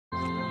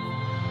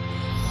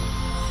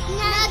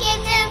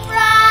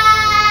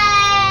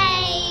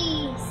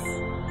surprise!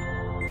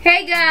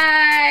 Hey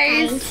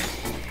guys!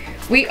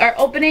 We are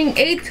opening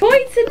a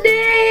toy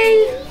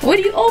today! What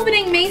are you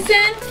opening,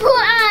 Mason? For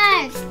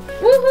us!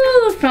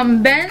 Woohoo!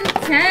 From Ben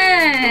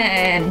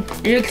 10!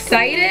 Are you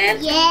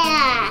excited?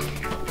 Yeah!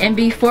 And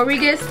before we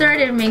get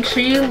started, make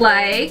sure you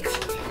like,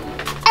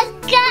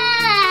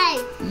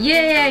 subscribe!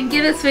 Yeah, and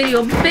give this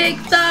video a big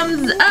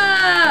thumbs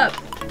up!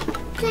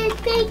 Big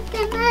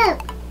thumbs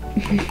up!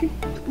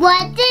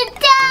 What's it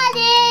done?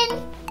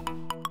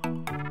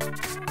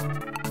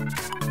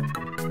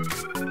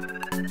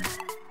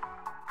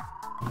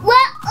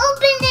 Well,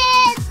 open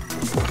it!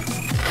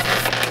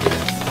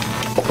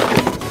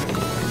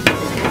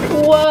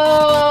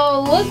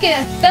 Whoa, look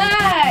at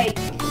that!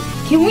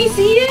 Can we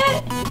see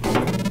it?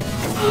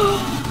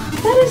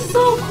 That is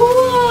so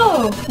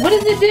cool! What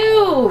does it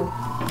do?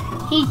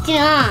 He's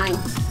done.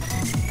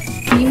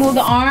 Can you move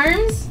the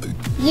arms?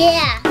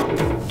 Yeah.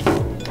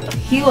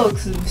 He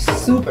looks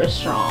super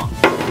strong.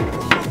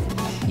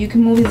 You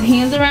can move his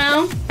hands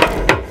around.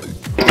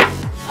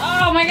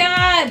 Oh my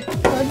god!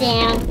 Go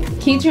down.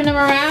 Can you turn him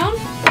around?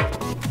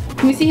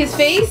 Can we see his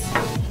face?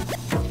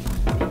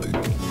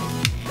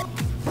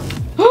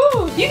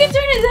 Oh, you can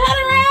turn his head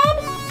around?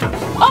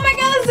 Oh my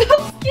god, that's so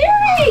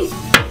scary!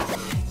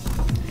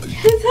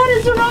 His head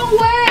is the wrong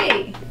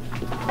way.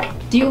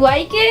 Do you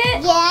like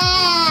it?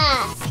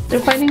 Yeah. They're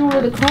fighting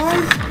over the car.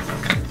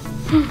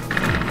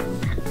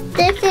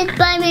 This is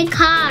by my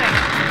car.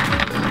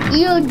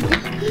 You.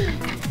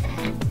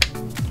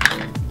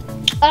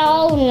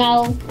 Oh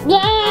no.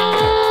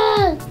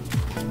 Yeah.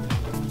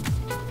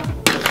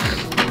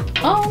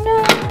 Oh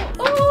no!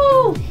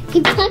 Oh!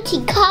 He punched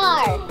the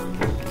car.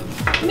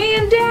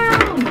 Man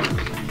down!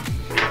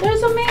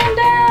 There's a man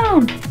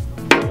down!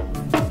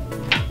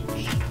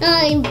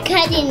 I'm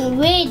cutting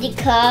with the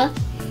car.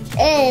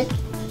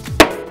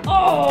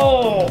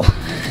 Oh!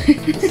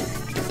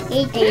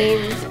 He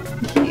did.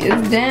 He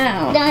is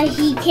down. No,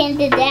 he can't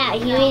do that.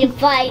 He need to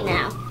fight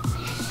now.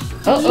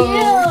 Uh-oh.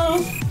 No,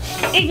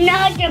 it's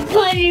not the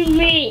punching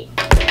me.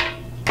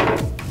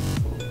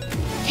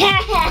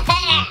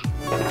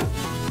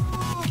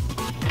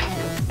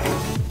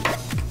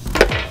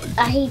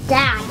 He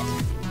died.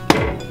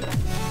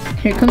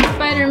 Here comes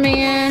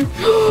Spider-Man.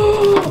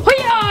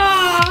 Hi-ya!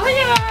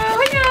 Hi-ya!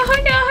 Hi-ya!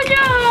 Hi-ya!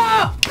 Hi-ya!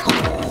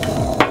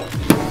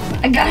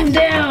 I got him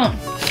down.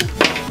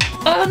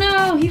 Oh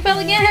no, he fell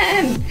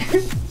again.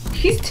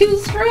 He's too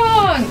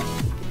strong.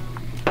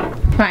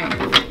 Fine.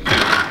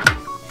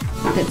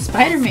 Then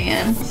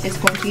Spider-Man is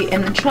going to get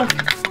in the truck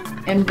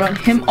and run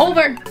him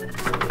over.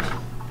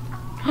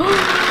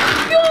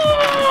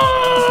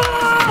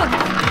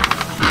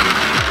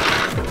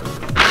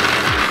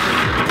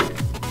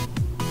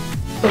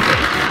 Okay.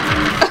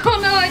 Oh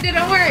no, it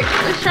didn't work.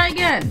 Let's try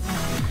again.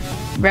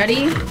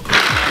 Ready?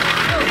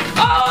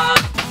 Oh!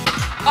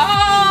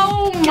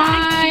 Oh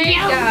my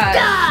god.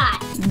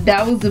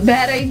 That was a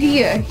bad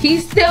idea.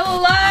 He's still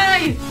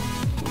alive.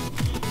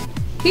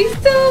 He's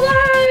still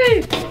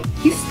alive.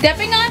 He's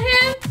stepping on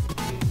him.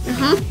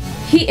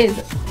 He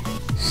is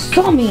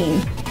so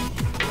mean.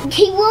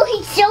 He will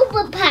his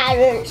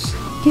superpowers.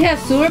 He has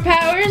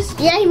superpowers?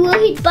 Yeah, he will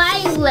his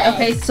violence.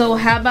 Okay, so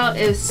how about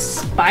if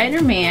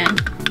Spider-Man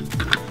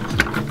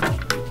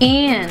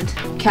and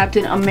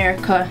Captain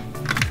America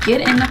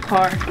get in the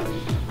car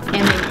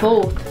and they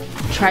both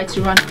try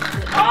to run.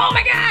 Oh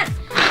my god!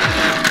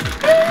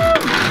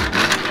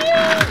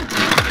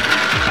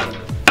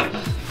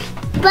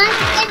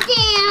 Bust it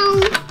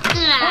down.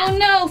 Oh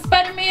no,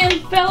 Spider-Man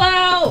fell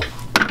out.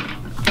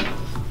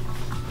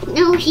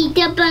 No, he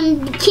jumped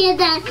on the kid.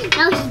 Now he's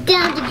down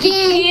again. He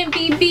can't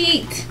be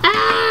beat.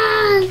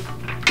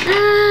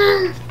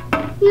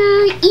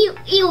 No,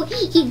 ew,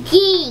 he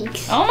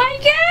jinx. Oh my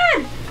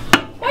god!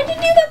 Why'd you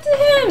do that to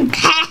him?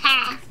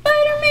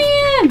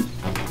 Spider-Man!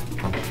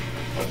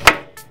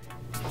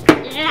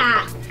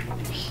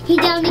 He's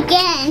down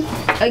again.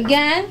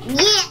 Again?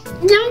 Yeah,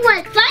 no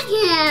one fight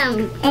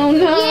him. Oh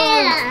no!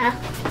 Yeah.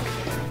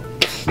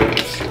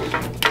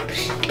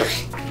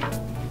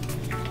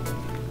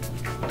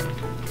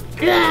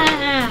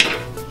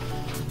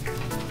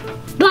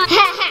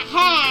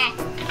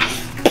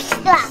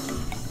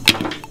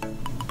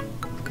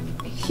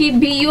 He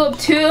beat you up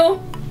too?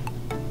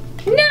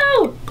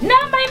 No!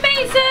 Not my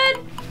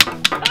Mason!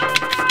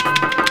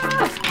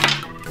 Ah!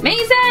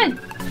 Mason!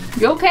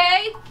 You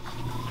okay?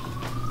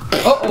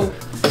 Uh-oh.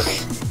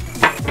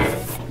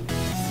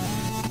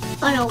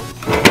 Oh no.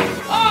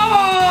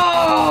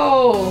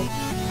 Oh!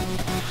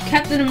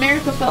 Captain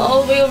America fell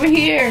all the way over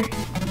here.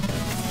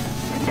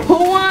 Who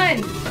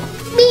won?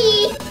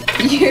 Me.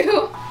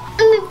 You? I'm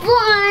the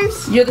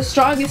boss. You're the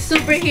strongest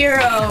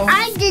superhero.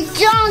 I'm the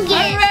strongest.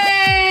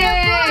 Hooray!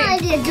 I'm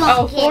the Oh,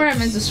 strongest.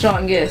 Forearm is the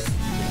strongest.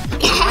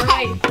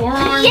 Alright,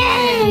 forearm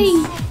Yay!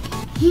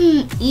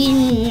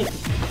 wins.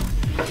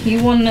 He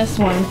won this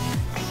one.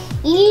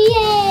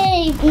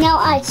 Yay! Now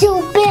I'm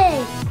so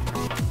big.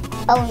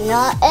 Oh,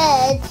 not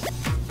Ed.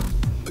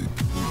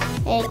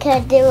 I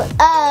can do it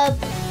up.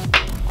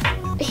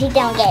 He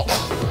don't get.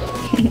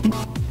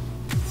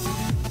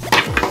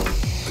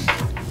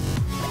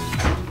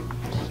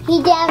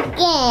 You do it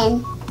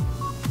again.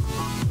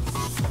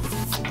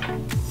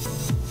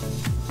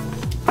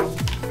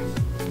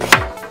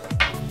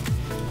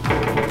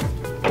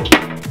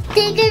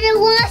 Take it to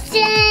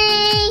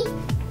washing.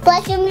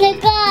 Wash them to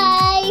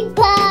bye.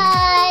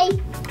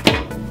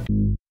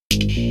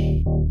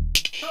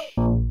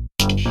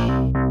 Bye.